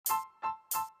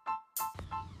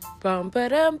Bum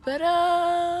ba-dum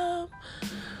ba-dum.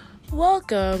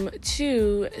 Welcome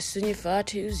to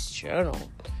Sinifatu's journal,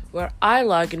 where I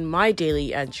log in my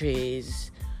daily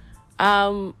entries,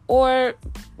 or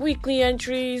weekly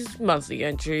entries, monthly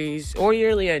entries, or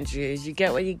yearly entries. You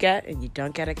get what you get, and you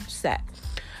don't get upset.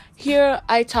 Here,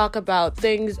 I talk about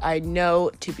things I know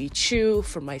to be true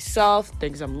for myself,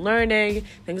 things I'm learning,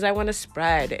 things I want to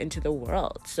spread into the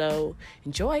world. So,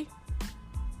 enjoy.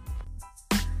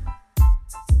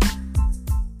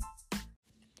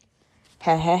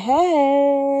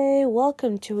 Hey,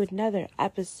 welcome to another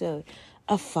episode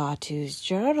of Fatu's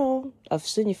Journal, of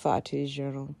Sunny Fatu's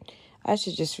Journal. I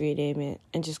should just rename it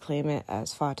and just claim it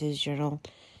as Fatu's Journal.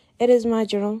 It is my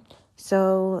journal.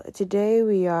 So today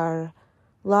we are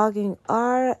logging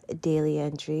our daily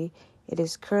entry. It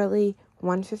is currently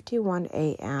 1:51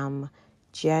 a.m.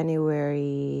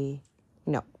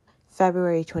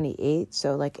 February 28th,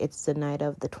 so it's the night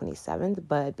of the 27th,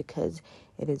 but because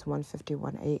it is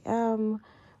 1:51 a.m.,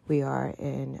 we are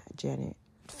in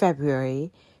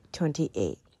February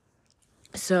 28th.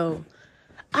 So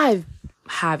I'm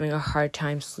having a hard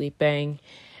time sleeping,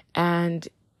 and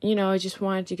I just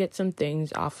wanted to get some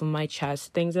things off of my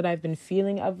chest, things that I've been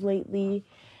feeling of lately,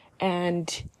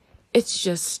 and it's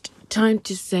just time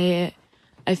to say it.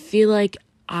 I feel like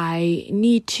I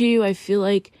need to. I feel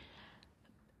like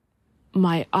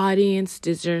my audience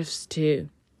deserves to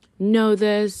know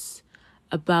this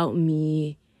about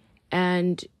me,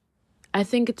 and I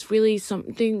think it's really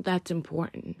something that's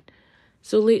important.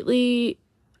 So lately,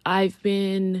 I've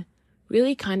been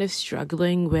really kind of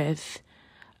struggling with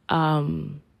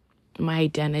my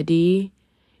identity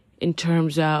in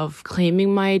terms of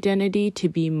claiming my identity to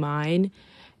be mine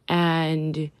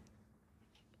and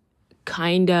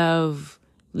kind of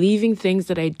leaving things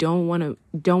that I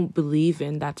don't believe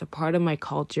in, that's a part of my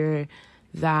culture,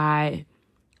 that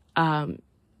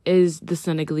is the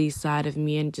Senegalese side of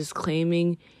me, and just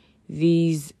claiming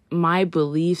my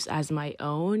beliefs as my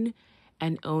own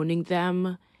and owning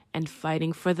them and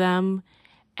fighting for them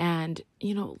and,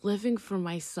 living for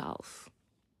myself.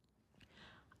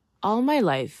 All my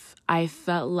life, I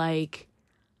felt like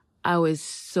I was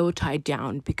so tied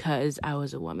down because I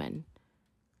was a woman.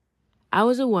 I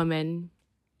was a woman,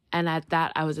 and at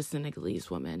that, I was a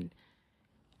Senegalese woman.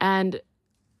 And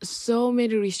so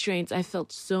many restraints. I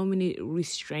felt so many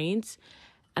restraints,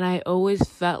 and I always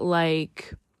felt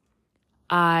like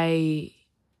I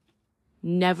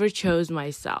never chose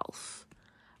myself.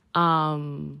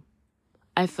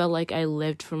 I felt like I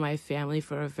lived for my family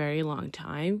for a very long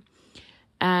time.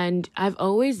 And I've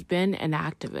always been an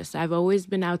activist. I've always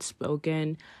been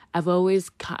outspoken. I've always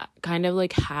kind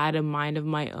of had a mind of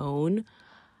my own.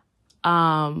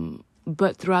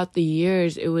 But throughout the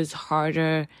years, it was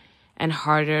harder and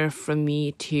harder for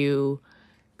me to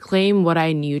claim what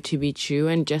I knew to be true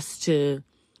and just to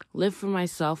live for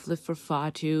myself, live for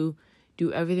Fatu,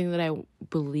 do everything that I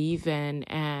believe in,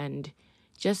 and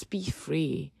just be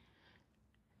free.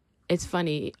 It's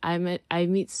funny. I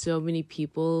meet so many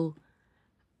people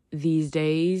these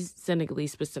days,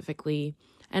 Senegalese specifically,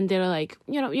 and they're like,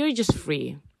 you're just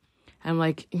free. I'm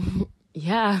like,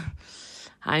 yeah,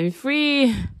 I'm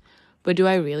free. But do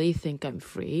I really think I'm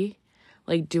free?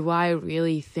 Do I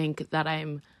really think that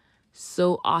I'm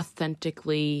so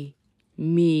authentically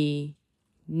me,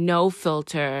 no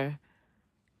filter,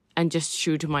 and just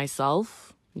true to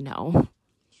myself? No.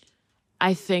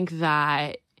 I think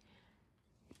that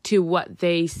to what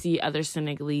they see other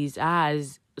Senegalese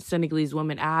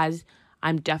women as,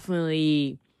 I'm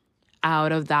definitely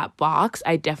out of that box.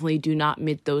 I definitely do not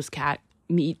meet those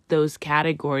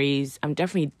categories. I'm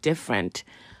definitely different.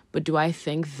 But do I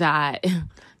think that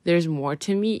there's more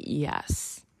to me?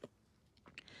 Yes.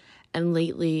 And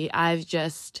lately, I've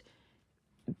just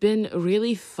been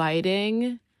really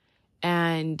fighting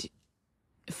for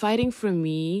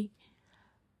me.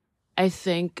 I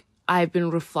think I've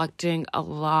been reflecting a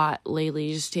lot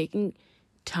lately, just taking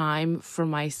time for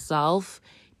myself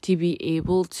to be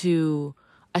able to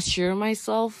assure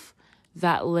myself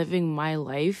that living my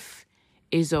life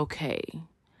is okay.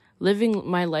 Living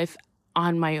my life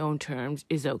on my own terms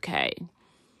is okay.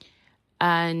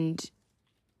 And,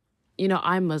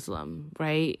 I'm Muslim,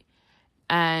 right?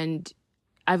 And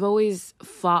I've always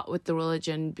fought with the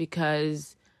religion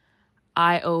because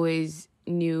I always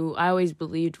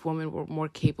believed women were more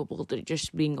capable than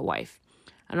just being a wife.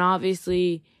 And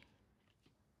obviously,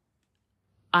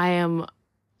 I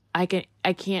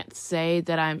can't say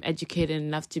that I'm educated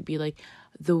enough to be like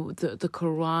the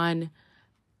Quran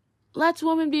lets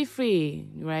women be free,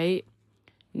 right?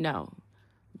 No.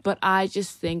 But I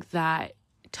just think that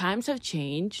times have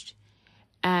changed,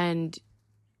 and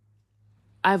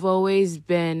I've always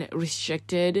been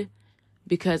restricted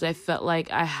because I felt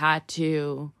like I had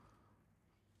to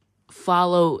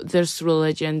follow this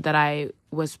religion that I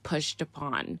was pushed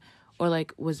upon or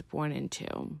like was born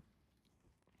into.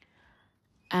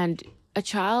 And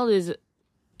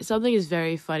something is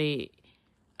very funny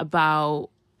about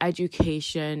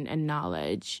education and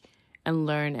knowledge and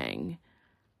learning.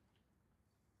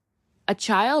 A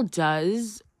child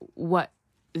does what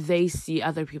they see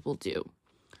other people do.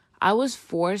 I was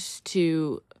forced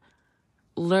to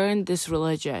learn this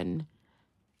religion,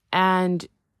 and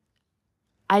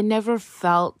I never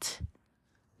felt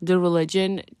the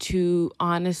religion to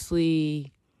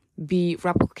honestly be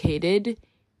replicated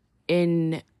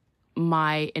in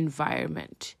my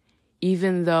environment,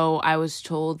 even though I was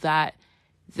told that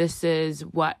this is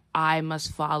what I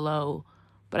must follow.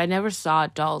 But I never saw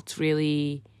adults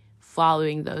really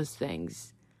following those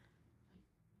things.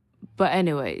 But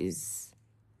anyways,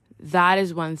 that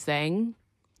is one thing.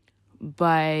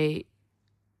 But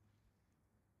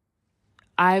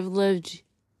I've lived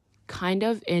kind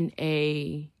of in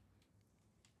a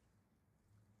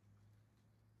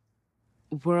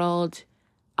world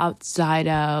outside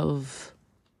of,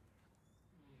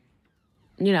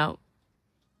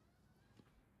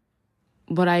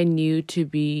 what I knew to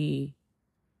be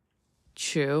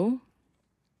true.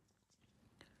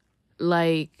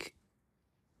 Like,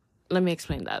 let me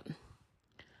explain that.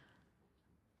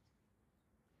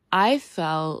 I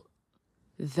felt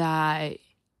that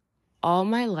all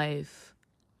my life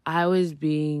I was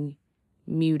being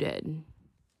muted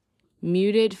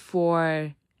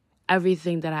for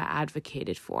everything that I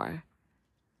advocated for.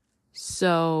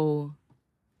 So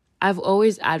I've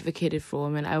always advocated for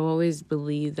women. I've always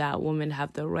believed that women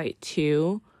have the right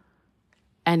to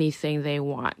anything they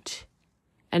want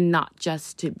and not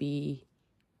just to be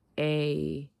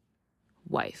a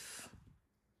wife.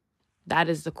 That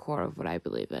is the core of what I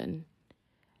believe in.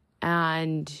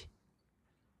 And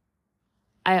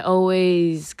I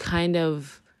always kind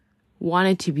of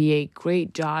wanted to be a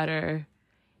great daughter,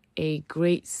 a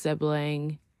great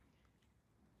sibling,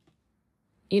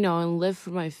 and live for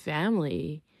my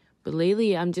family. But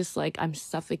lately, I'm just like, I'm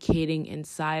suffocating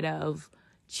inside of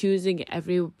choosing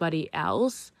everybody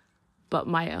else but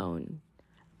my own.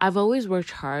 I've always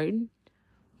worked hard,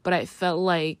 but I felt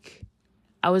like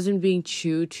I wasn't being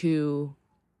true to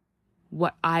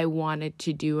what I wanted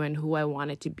to do and who I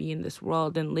wanted to be in this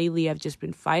world. And lately, I've just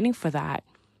been fighting for that.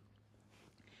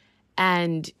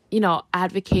 And,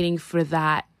 advocating for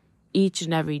that each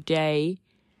and every day,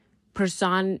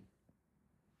 personifying,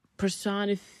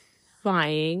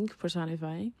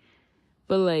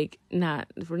 but like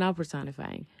we're not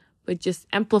personifying, but just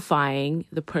amplifying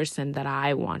the person that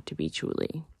I want to be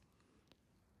truly.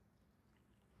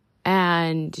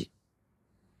 And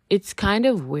it's kind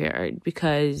of weird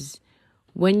because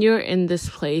when you're in this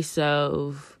place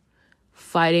of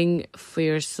fighting for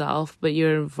yourself, but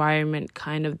your environment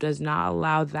kind of does not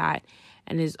allow that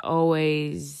and is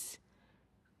always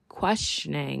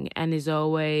questioning and is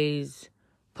always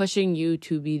pushing you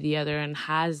to be the other and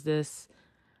has this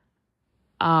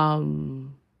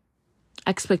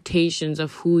expectations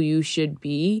of who you should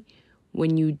be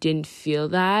when you didn't feel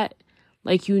that.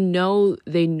 Like, they know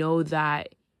that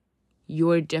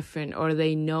you're different, or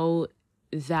they know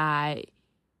that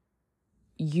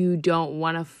you don't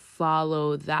want to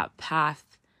follow that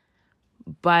path,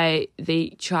 but they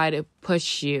try to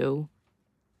push you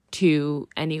to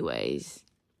anyways.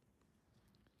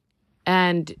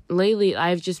 And lately,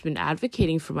 I've just been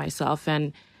advocating for myself,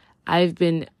 and I've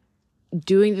been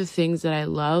doing the things that I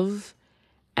love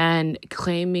and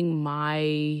claiming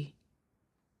my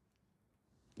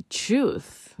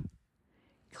truth.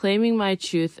 Claiming my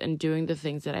truth and doing the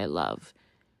things that I love.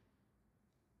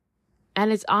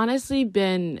 And it's honestly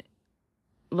been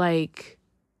like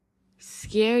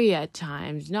scary at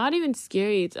times. Not even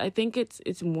scary. I think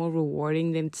it's more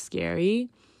rewarding than scary.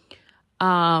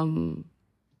 When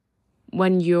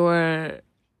you're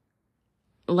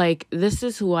like, this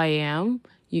is who I am,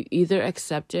 you either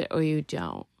accept it or you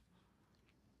don't.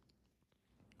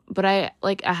 But I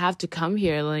have to come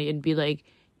here and be like,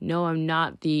 no, I'm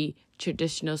not the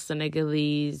traditional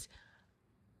Senegalese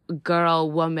girl,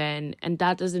 woman, and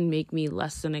that doesn't make me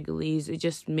less Senegalese. It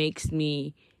just makes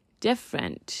me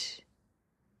different.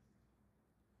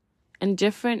 And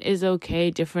different is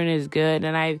okay. Different is good.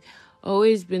 And I've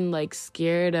always been like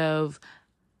scared of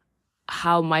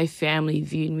how my family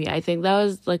viewed me. I think that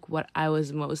was like what I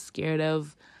was most scared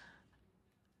of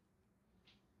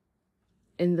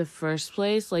in the first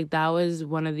place. Like, that was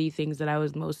one of the things that I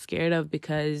was most scared of,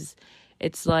 because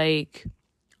it's like,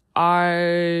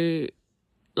 are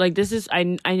like, this is, I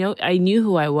know, I knew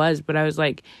who I was, but I was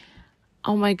like,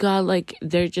 oh my God, like,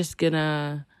 they're just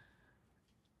gonna,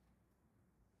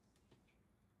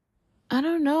 I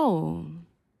don't know.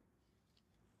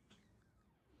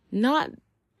 Not,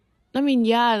 I mean,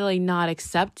 yeah, like, not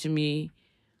accept me,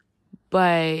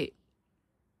 but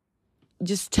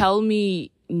just tell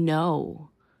me no.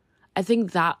 I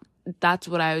think that's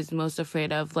what I was most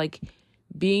afraid of. Like,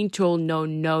 being told,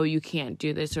 no, you can't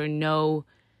do this, or no,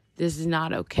 this is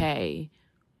not okay,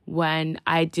 when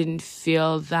I didn't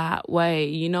feel that way.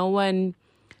 You know, when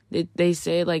they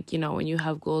say, like, you know, when you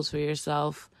have goals for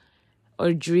yourself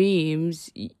or dreams,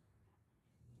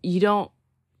 you don't,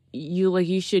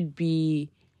 you should be,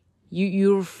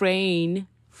 you refrain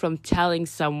from telling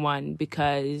someone,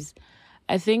 because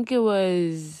I think it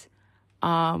was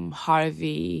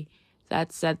Harvey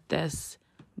that said this,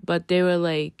 but they were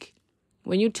like,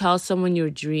 when you tell someone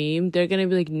your dream, they're gonna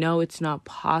be like, no, it's not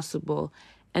possible.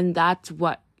 And that's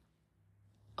what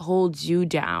holds you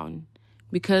down,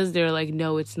 because they're like,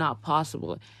 no, it's not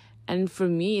possible. And for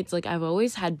me, it's like, I've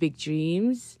always had big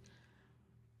dreams,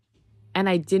 and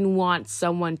I didn't want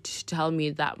someone to tell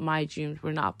me that my dreams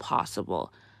were not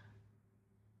possible.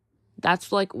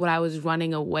 That's like what I was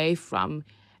running away from.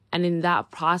 And in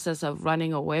that process of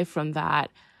running away from that,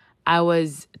 I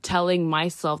was telling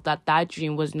myself that that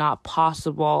dream was not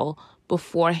possible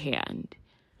beforehand.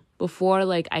 Before,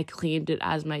 like, I claimed it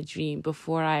as my dream,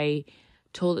 before I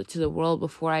told it to the world,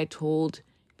 before I told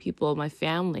people, my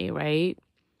family, right?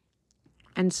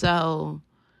 And so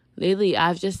lately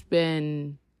I've just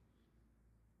been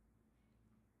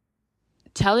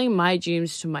telling my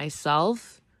dreams to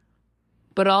myself,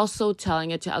 but also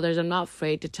telling it to others. I'm not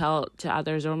afraid to tell to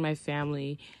others or my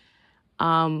family,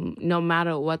 no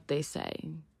matter what they say.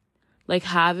 Like,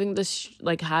 having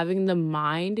having the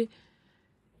mind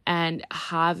and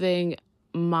having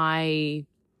my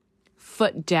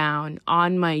foot down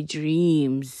on my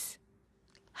dreams,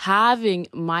 having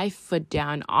my foot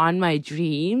down on my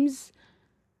dreams,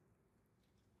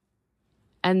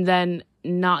 and then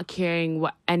not caring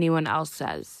what anyone else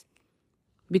says,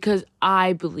 because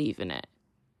I believe in it.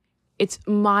 It's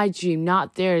my dream,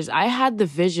 not theirs. I had the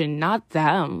vision, not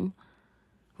them,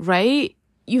 right?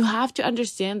 You have to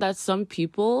understand that some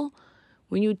people,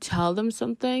 when you tell them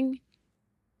something,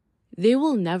 they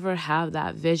will never have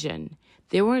that vision.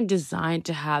 They weren't designed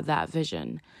to have that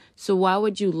vision. So why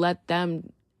would you let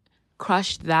them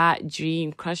crush that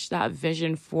dream, crush that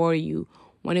vision for you,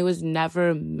 when it was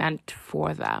never meant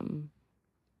for them?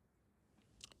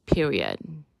 Period.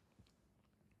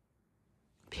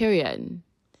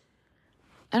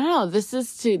 I don't know. This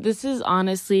is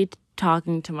honestly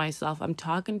talking to myself. I'm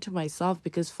talking to myself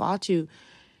because, Fatu,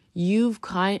 you've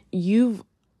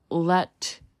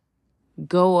let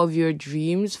go of your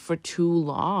dreams for too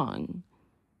long.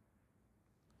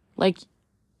 Like,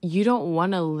 you don't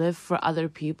want to live for other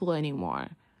people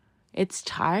anymore. It's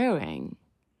tiring.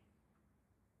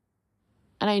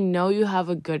 And I know you have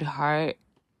a good heart.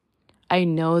 I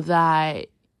know that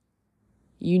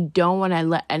you don't want to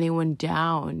let anyone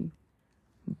down,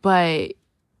 but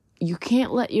you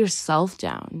can't let yourself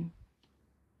down.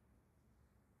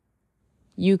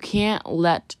 You can't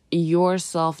let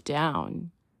yourself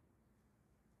down.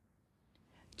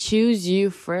 Choose you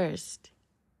first.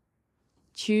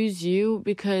 Choose you,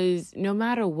 because no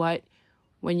matter what,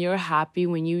 when you're happy,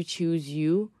 when you choose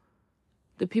you,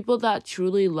 the people that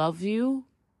truly love you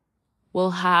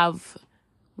will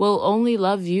only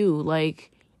love you.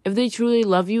 Like, if they truly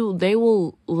love you, they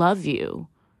will love you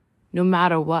no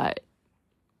matter what.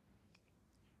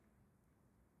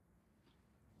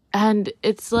 And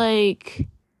it's like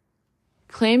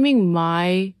claiming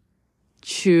my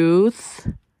truth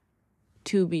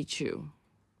to be true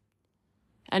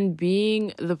and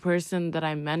being the person that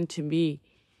I'm meant to be.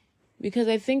 Because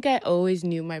I think I always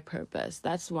knew my purpose.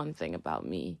 That's one thing about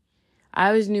me. I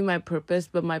always knew my purpose,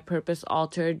 but my purpose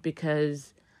altered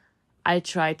because I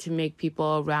tried to make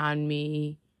people around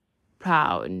me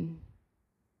proud,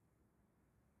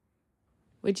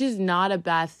 which is not a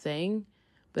bad thing,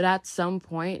 but at some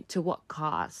point, to what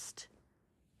cost?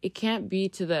 It can't be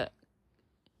to the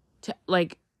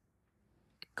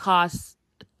cost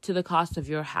of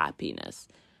your happiness,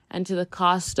 and to the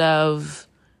cost of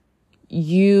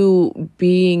you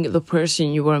being the person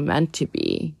you were meant to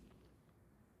be.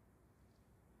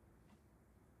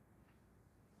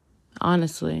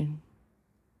 Honestly.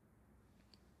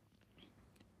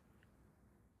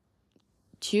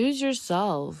 Choose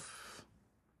yourself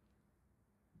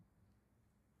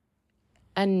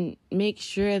and make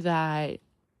sure that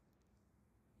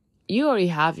you already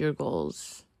have your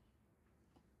goals.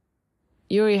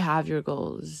 You already have your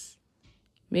goals.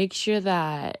 make sure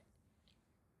that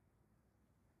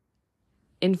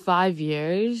in 5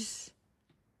 years,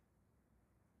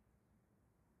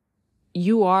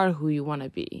 you are who you want to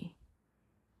be.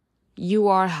 You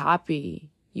are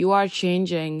happy. You are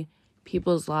changing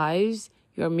people's lives.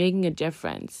 You're making a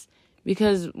difference.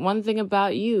 Because one thing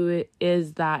about you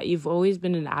is that you've always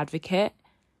been an advocate.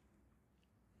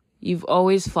 You've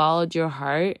always followed your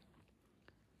heart.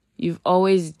 You've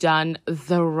always done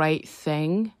the right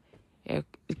thing.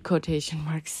 Quotation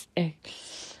marks.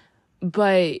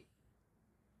 But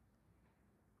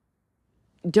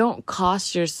don't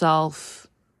cost yourself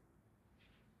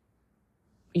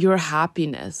your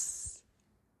happiness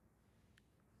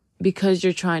because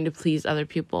you're trying to please other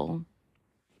people.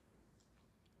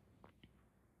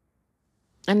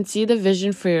 And see the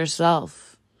vision for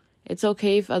yourself. It's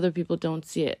okay if other people don't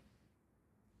see it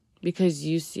because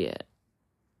you see it.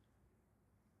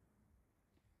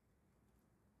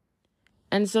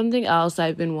 And something else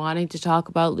I've been wanting to talk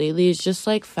about lately is just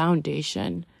like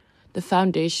foundation. The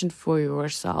foundation for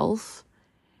yourself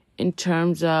in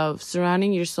terms of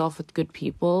surrounding yourself with good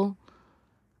people,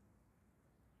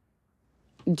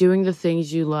 doing the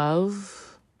things you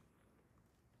love,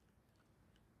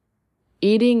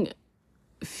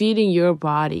 feeding your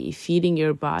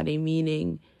body,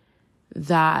 meaning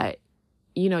that,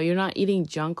 you're not eating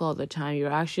junk all the time.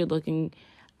 You're actually looking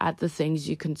at the things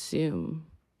you consume.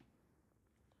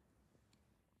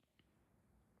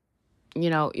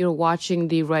 You're watching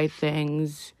the right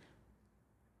things.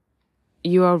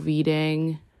 You are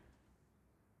reading,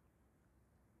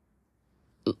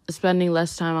 spending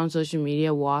less time on social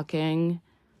media, walking,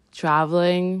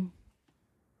 traveling.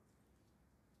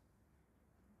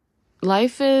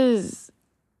 Life is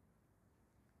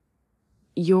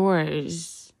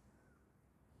yours.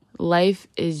 Life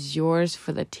is yours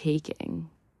for the taking.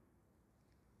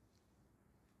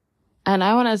 And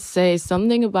I want to say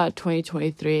something about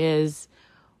 2023 is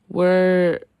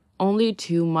we're only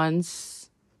 2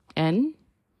 months in,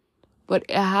 but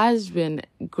it has been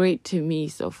great to me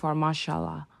so far,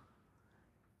 mashallah.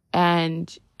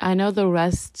 And I know the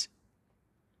rest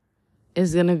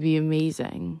is going to be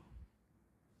amazing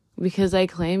because I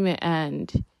claim it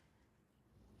and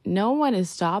no one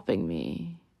is stopping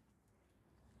me.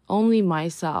 Only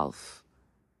myself,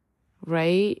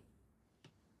 right?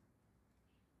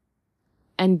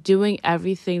 And doing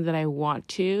everything that I want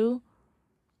to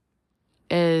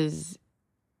is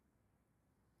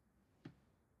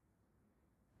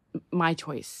my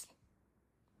choice.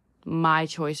 My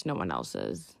choice, no one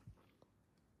else's.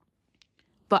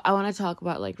 But I want to talk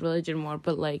about like religion more,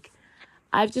 but like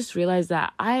I've just realized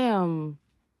that I am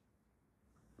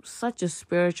such a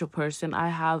spiritual person. I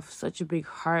have such a big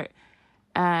heart.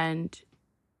 And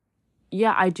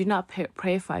yeah, I do not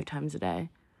pray 5 times a day.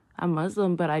 I'm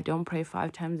Muslim, but I don't pray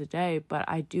 5 times a day, but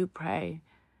I do pray.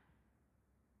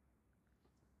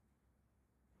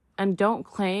 And don't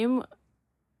claim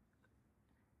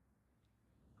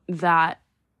that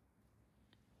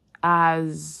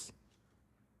as...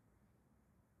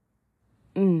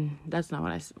 that's not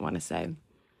what I want to say.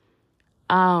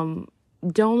 Don't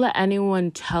let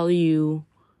anyone tell you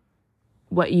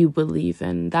what you believe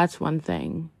in. That's one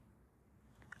thing.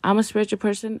 I'm a spiritual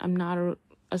person. I'm not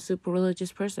a super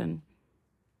religious person.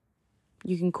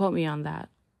 You can quote me on that.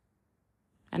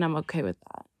 And I'm okay with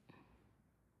that.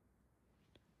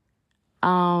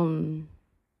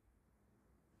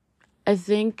 I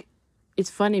think it's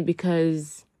funny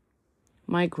because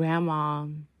my grandma,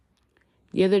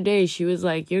 the other day, she was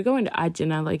like, you're going to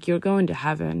Ajna, like you're going to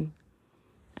heaven.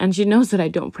 And she knows that I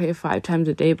don't pray 5 times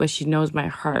a day, but she knows my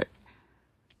heart.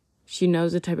 She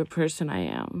knows the type of person I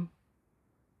am.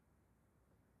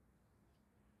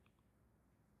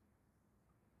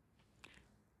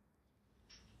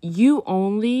 You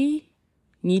only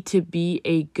need to be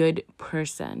a good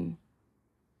person.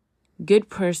 Good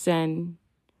person.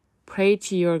 Pray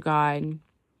to your God.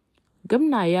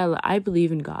 Gumnayel, I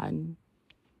believe in God.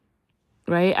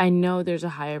 Right? I know there's a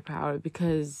higher power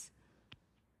because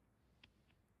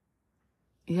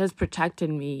He has protected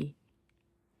me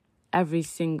every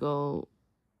single...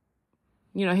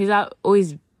 He's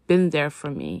always been there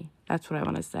for me. That's what I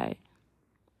want to say.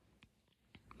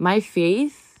 My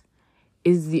faith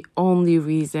is the only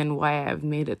reason why I've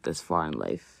made it this far in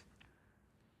life.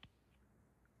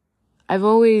 I've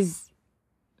always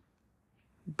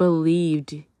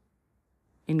believed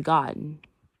in God.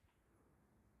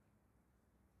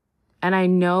 And I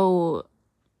know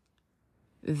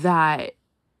that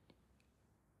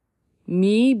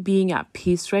me being at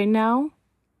peace right now,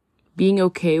 being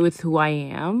okay with who I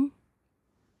am,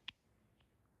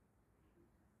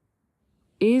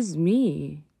 is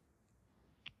me.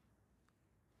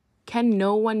 Can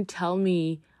no one tell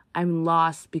me I'm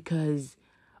lost because,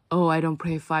 oh, I don't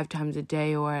pray 5 times a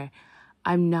day, or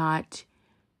I'm not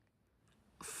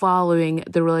following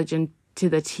the religion to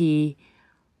the T,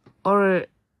 or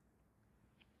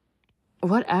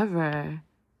whatever.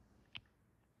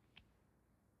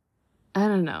 I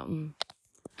don't know.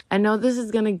 I know this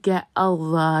is going to get a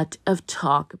lot of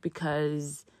talk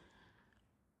because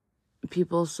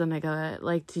people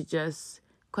like to just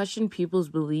question people's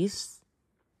beliefs,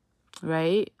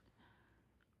 right?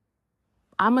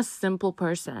 I'm a simple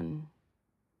person,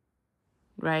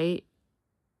 right?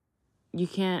 You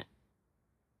can't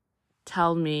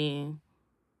tell me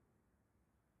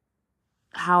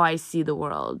how I see the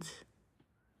world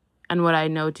and what I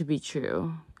know to be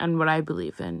true and what I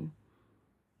believe in,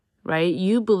 right?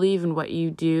 You believe in what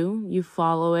you do. You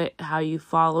follow it how you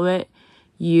follow it.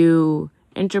 You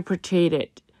interpretate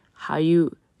it how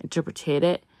you interpretate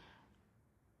it.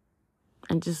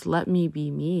 And just let me be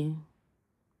me.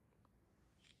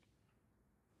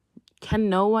 Can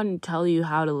no one tell you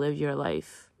how to live your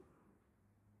life?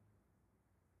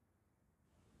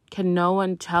 Can no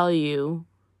one tell you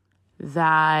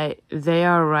that they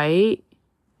are right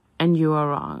and you are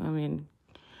wrong? I mean,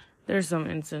 there's some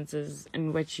instances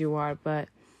in which you are, but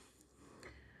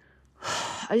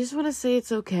I just want to say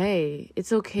it's okay.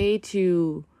 It's okay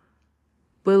to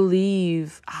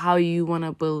believe how you want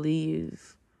to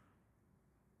believe.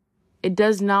 It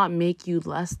does not make you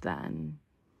less than.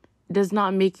 It does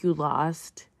not make you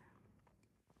lost.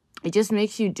 It just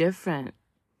makes you different.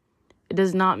 It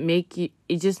does not make you,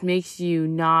 it just makes you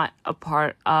not a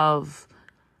part of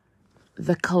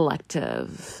the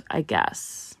collective, I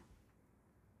guess.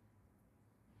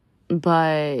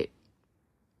 But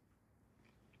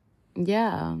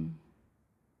yeah,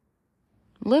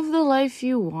 live the life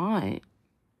you want.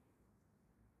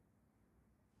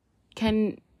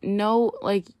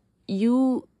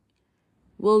 You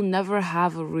will never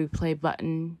have a replay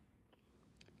button.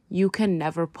 You can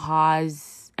never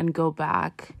pause and go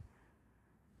back.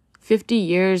 50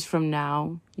 years from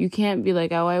now, you can't be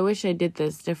like, oh, I wish I did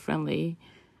this differently.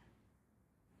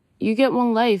 You get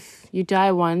one life, you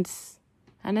die once,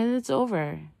 and then it's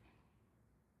over.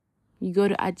 You go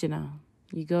to Ajna,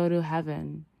 you go to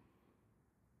heaven,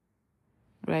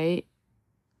 right?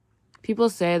 People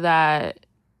say that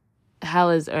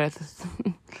hell is earth,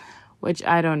 which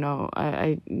I don't know.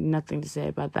 I nothing to say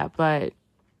about that, but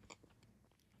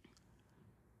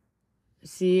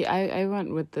see, I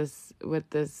went with this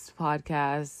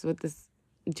podcast, with this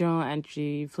journal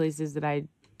entry, places that I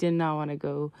did not want to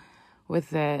go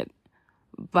with it.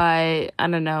 But I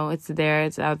don't know, it's there,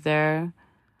 it's out there.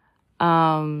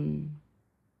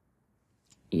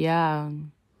 Yeah.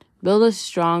 Build a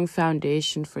strong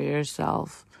foundation for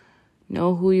yourself.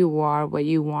 Know who you are, what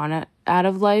you want out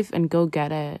of life, and go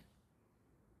get it.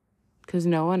 Because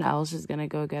no one else is going to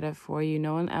go get it for you.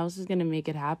 No one else is going to make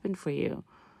it happen for you.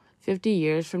 50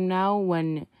 years from now,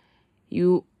 when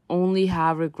you only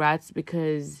have regrets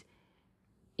because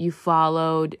you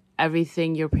followed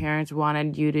everything your parents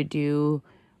wanted you to do,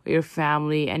 or your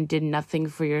family, and did nothing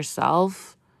for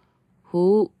yourself,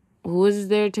 who is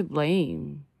there to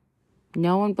blame?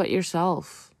 No one but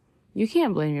yourself. You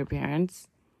can't blame your parents.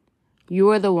 You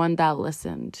are the one that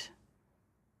listened.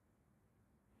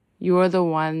 You are the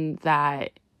one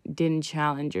that didn't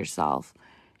challenge yourself.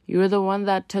 You are the one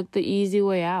that took the easy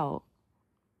way out.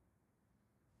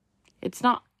 It's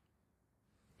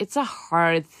a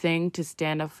hard thing to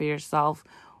stand up for yourself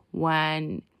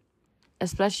when,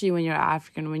 especially when you're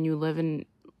African, when you live in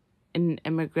an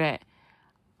immigrant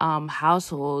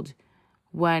household,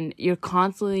 when you're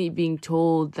constantly being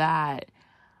told that,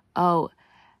 oh,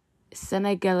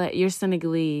 you're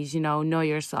Senegalese, know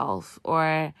yourself,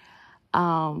 or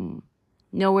know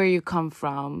where you come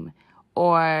from,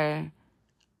 or,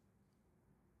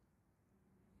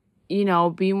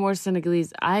 be more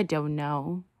Senegalese. I don't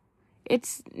know.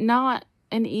 It's not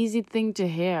an easy thing to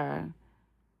hear.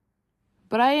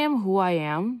 But I am who I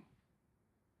am.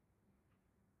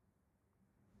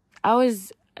 I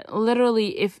was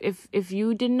literally, if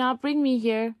you did not bring me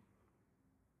here,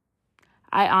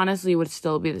 I honestly would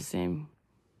still be the same.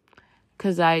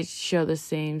 Because I show the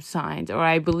same signs, or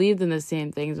I believed in the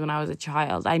same things when I was a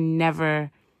child. I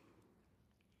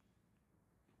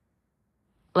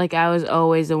was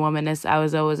always a womanist. I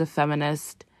was always a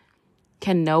feminist.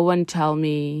 Can no one tell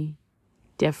me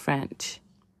different?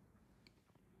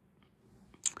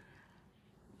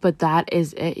 But that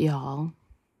is it, y'all.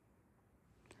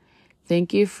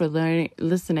 Thank you for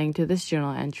listening to this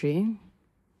journal entry.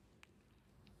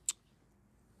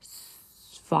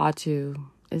 Fatu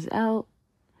is out.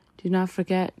 Do not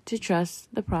forget to trust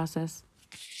the process.